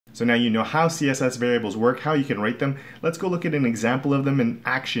So now you know how CSS variables work, how you can write them. Let's go look at an example of them in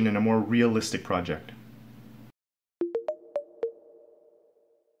action in a more realistic project.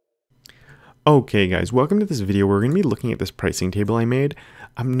 Okay guys, welcome to this video. We're going to be looking at this pricing table I made.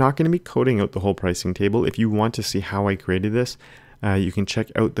 I'm not going to be coding out the whole pricing table. If you want to see how I created this, you can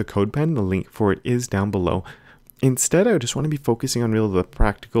check out the code pen. The link for it is down below. Instead, I just want to be focusing on really the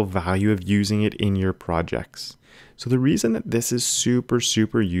practical value of using it in your projects. So the reason that this is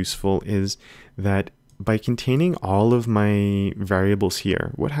super useful is that by containing all of my variables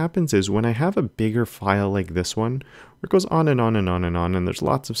here, what happens is when I have a bigger file like this one, where it goes on and on and on and on, and there's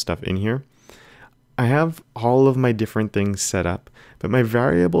lots of stuff in here, I have all of my different things set up, but my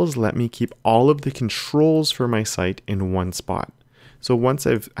variables let me keep all of the controls for my site in one spot. So once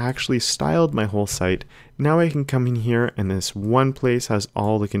I've actually styled my whole site, now I can come in here and this one place has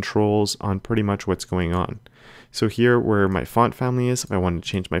all the controls on pretty much what's going on. So here where my font family is, if I wanted to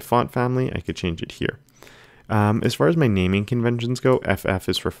change my font family, I could change it here. As far as my naming conventions go, FF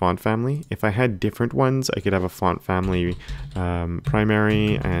is for font family. If I had different ones, I could have a font family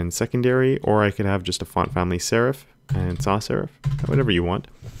primary and secondary, or I could have just a font family serif and sans serif, whatever you want.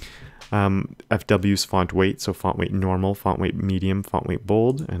 FW's font weight, so font weight normal, font weight medium, font weight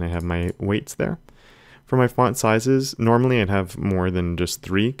bold, and I have my weights there. For my font sizes, normally I'd have more than just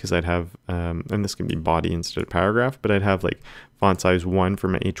 3 because I'd have, and this can be body instead of paragraph, but I'd have like font size 1 for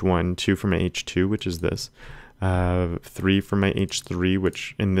my H1, 2 for my H2, which is this, 3 for my H3,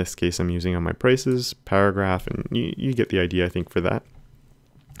 which in this case I'm using on my prices, paragraph, and you get the idea I think for that.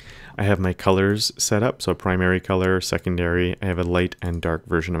 I have my colors set up, so primary color, secondary, I have a light and dark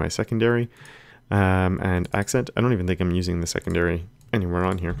version of my secondary, and accent. I don't even think I'm using the secondary anywhere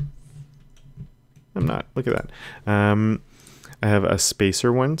on here. I'm not, look at that. I have a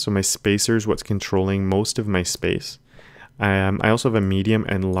spacer one, so my spacer is what's controlling most of my space. I also have a medium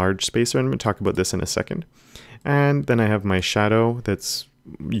and large spacer, and I'm going to talk about this in a second. And then I have my shadow that's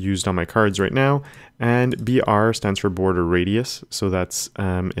used on my cards right now, and BR stands for border radius, so that's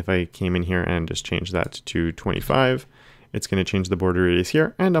if I came in here and just changed that to 25, it's going to change the border radius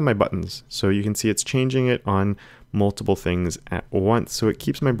here and on my buttons. So you can see it's changing it on multiple things at once, so it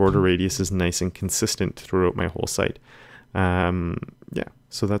keeps my border radiuses nice and consistent throughout my whole site. Yeah,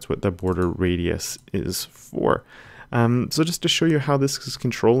 so that's what the border radius is for. So just to show you how this is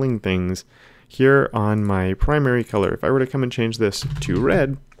controlling things, here on my primary color, if I were to come and change this to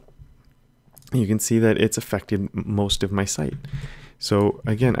red, you can see that it's affected most of my site. So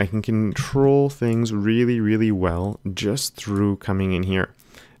again, I can control things really well just through coming in here.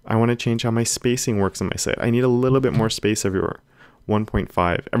 I want to change how my spacing works on my site. I need a little bit more space everywhere.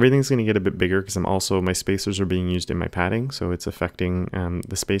 1.5. Everything's going to get a bit bigger because my spacers are being used in my padding, so it's affecting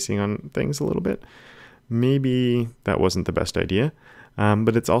the spacing on things a little bit. Maybe that wasn't the best idea.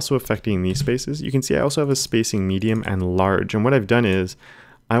 But it's also affecting these spaces. You can see I also have a spacing medium and large. And what I've done is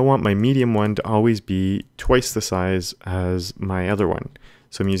I want my medium one to always be twice the size as my other one.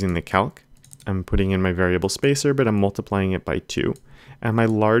 So I'm using the calc. I'm putting in my variable spacer, but I'm multiplying it by 2. And my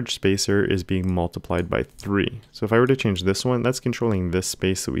large spacer is being multiplied by 3. So if I were to change this one, that's controlling this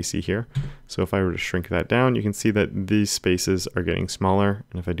space that we see here. So if I were to shrink that down, you can see that these spaces are getting smaller.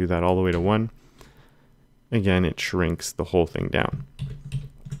 And if I do that all the way to 1, again, it shrinks the whole thing down.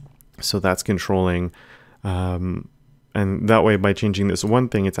 So that's controlling, and that way by changing this one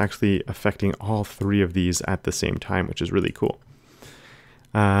thing, it's actually affecting all 3 of these at the same time, which is really cool.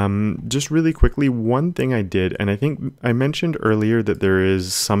 Just really quickly, one thing I did, and I think I mentioned earlier that there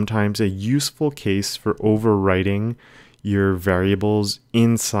is sometimes a useful case for overwriting your variables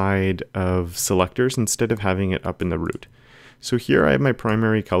inside of selectors instead of having it up in the root. So here I have my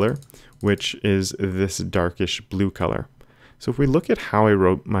primary color, which is this darkish blue color. So if we look at how I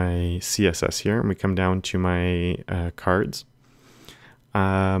wrote my CSS here, and we come down to my cards,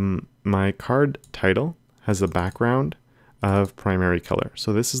 my card title has a background of primary color.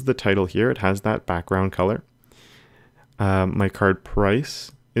 So this is the title here. It has that background color. My card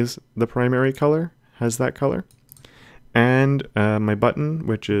price is the primary color, has that color. And my button,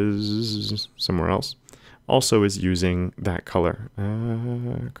 which is somewhere else, also is using that color.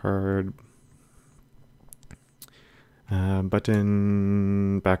 Card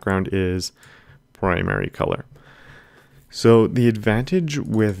button background is primary color. So the advantage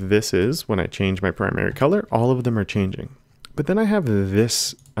with this is when I change my primary color, all of them are changing. But then I have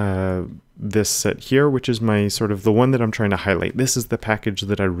this this set here, which is my sort of the one that I'm trying to highlight. This is the package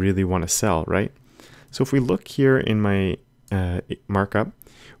that I really want to sell, right? So if we look here in my markup,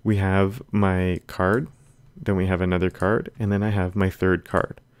 we have my card, then we have another card, and then I have my third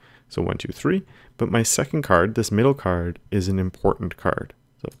card. So 1, 2, 3. But my second card, this middle card, is an important card.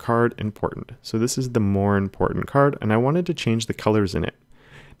 So card important. So this is the more important card, and I wanted to change the colors in it.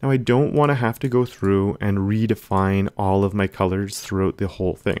 Now I don't want to have to go through and redefine all of my colors throughout the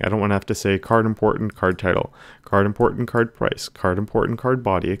whole thing. I don't want to have to say card important, card title, card important, card price, card important, card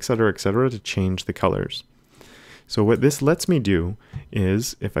body, etc., to change the colors. So what this lets me do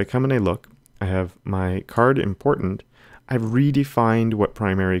is, if I come and I look, I have my card important. I've redefined what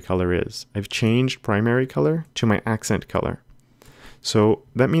primary color is. I've changed primary color to my accent color. So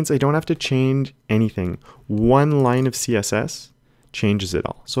that means I don't have to change anything. One line of CSS changes it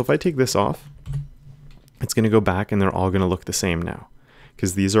all. So if I take this off, it's going to go back and they're all going to look the same now,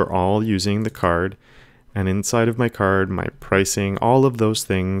 because these are all using the card, and inside of my card, my pricing, all of those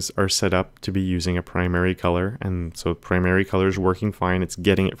things are set up to be using a primary color. And so primary color is working fine. It's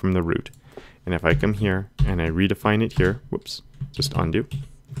getting it from the root. And if I come here and I redefine it here, whoops, just undo.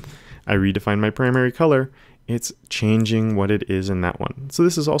 I redefine my primary color. It's changing what it is in that one. So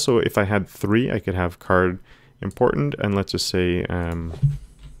this is also, if I had 3, I could have card important, and let's just say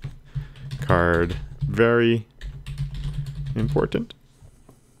card very important.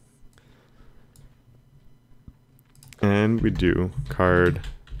 And we do card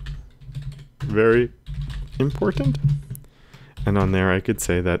very important. And on there I could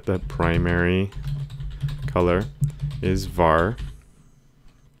say that the primary color is var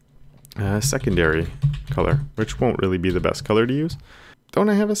secondary color, which won't really be the best color to use. Don't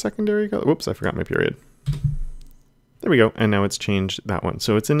I have a secondary color? Whoops, I forgot my period. There we go, and now it's changed that one.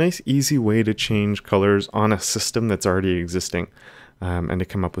 So it's a nice, easy way to change colors on a system that's already existing, and to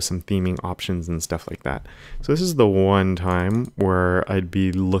come up with some theming options and stuff like that. So this is the one time where I'd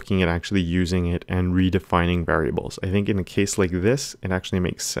be looking at actually using it and redefining variables. I think in a case like this, it actually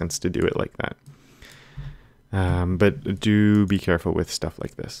makes sense to do it like that. But do be careful with stuff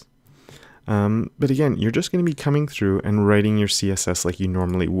like this. But again, you're just going to be coming through and writing your CSS like you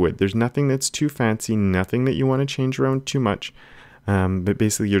normally would. There's nothing that's too fancy, nothing that you want to change around too much. But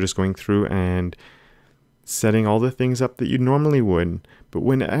basically you're just going through and setting all the things up that you normally would. But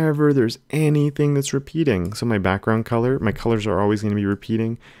whenever there's anything that's repeating, so my background color, my colors are always going to be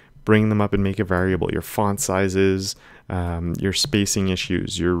repeating, bring them up and make a variable. Your font sizes, your spacing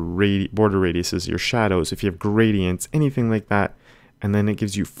issues, your border radiuses, your shadows, if you have gradients, anything like that. And then it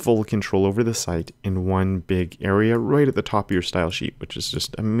gives you full control over the site in one big area right at the top of your style sheet, which is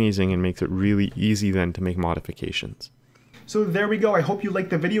just amazing and makes it really easy then to make modifications. So there we go. I hope you liked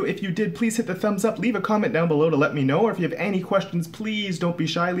the video. If you did, please hit the thumbs up. Leave a comment down below to let me know. Or if you have any questions, please don't be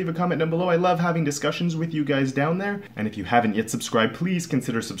shy. Leave a comment down below. I love having discussions with you guys down there. And if you haven't yet subscribed, please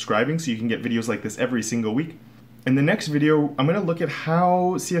consider subscribing so you can get videos like this every single week. In the next video, I'm going to look at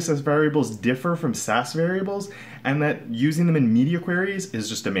how CSS variables differ from Sass variables, and that using them in media queries is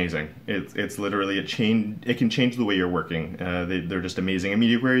just amazing. It's literally it can change the way you're working. They're just amazing in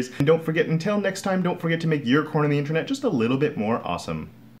media queries. And don't forget, until next time, don't forget to make your corner of the internet just a little bit more awesome.